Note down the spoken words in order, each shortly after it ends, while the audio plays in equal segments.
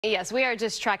Yes, we are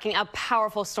just tracking a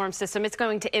powerful storm system. It's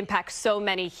going to impact so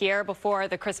many here before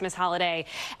the Christmas holiday.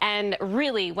 And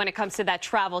really, when it comes to that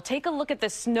travel, take a look at the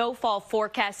snowfall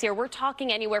forecast here. We're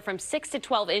talking anywhere from 6 to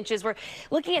 12 inches. We're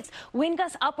looking at wind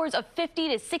gusts upwards of 50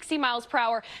 to 60 miles per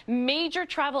hour. Major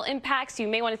travel impacts. You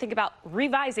may want to think about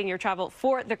revising your travel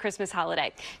for the Christmas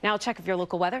holiday. Now check your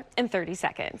local weather in 30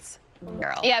 seconds.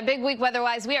 Yeah, big week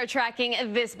weather-wise. We are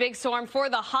tracking this big storm for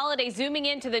the holiday. Zooming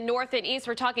into the north and east,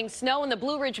 we're talking snow in the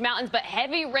Blue Ridge Mountains, but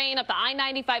heavy rain up the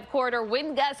I-95 corridor.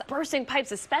 Wind gusts, bursting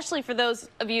pipes, especially for those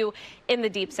of you in the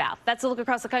deep south. That's a look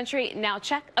across the country. Now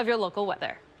check of your local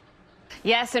weather.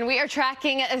 Yes, and we are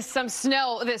tracking some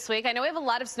snow this week. I know we have a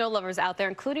lot of snow lovers out there,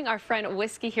 including our friend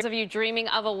Whiskey here. Those of you dreaming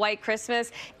of a white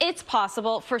Christmas, it's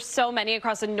possible for so many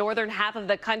across the northern half of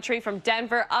the country, from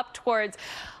Denver up towards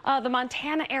the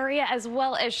Montana area, as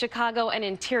well as Chicago and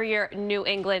interior New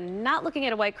England. Not looking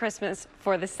at a white Christmas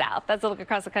for the south. That's a look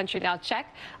across the country. Now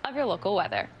check of your local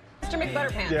weather. Mr.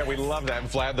 McButterpan. Yeah, we love that.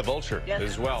 And Vlad the Vulture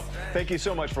as well. Thank you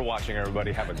so much for watching,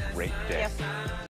 everybody. Have a great day. Yes.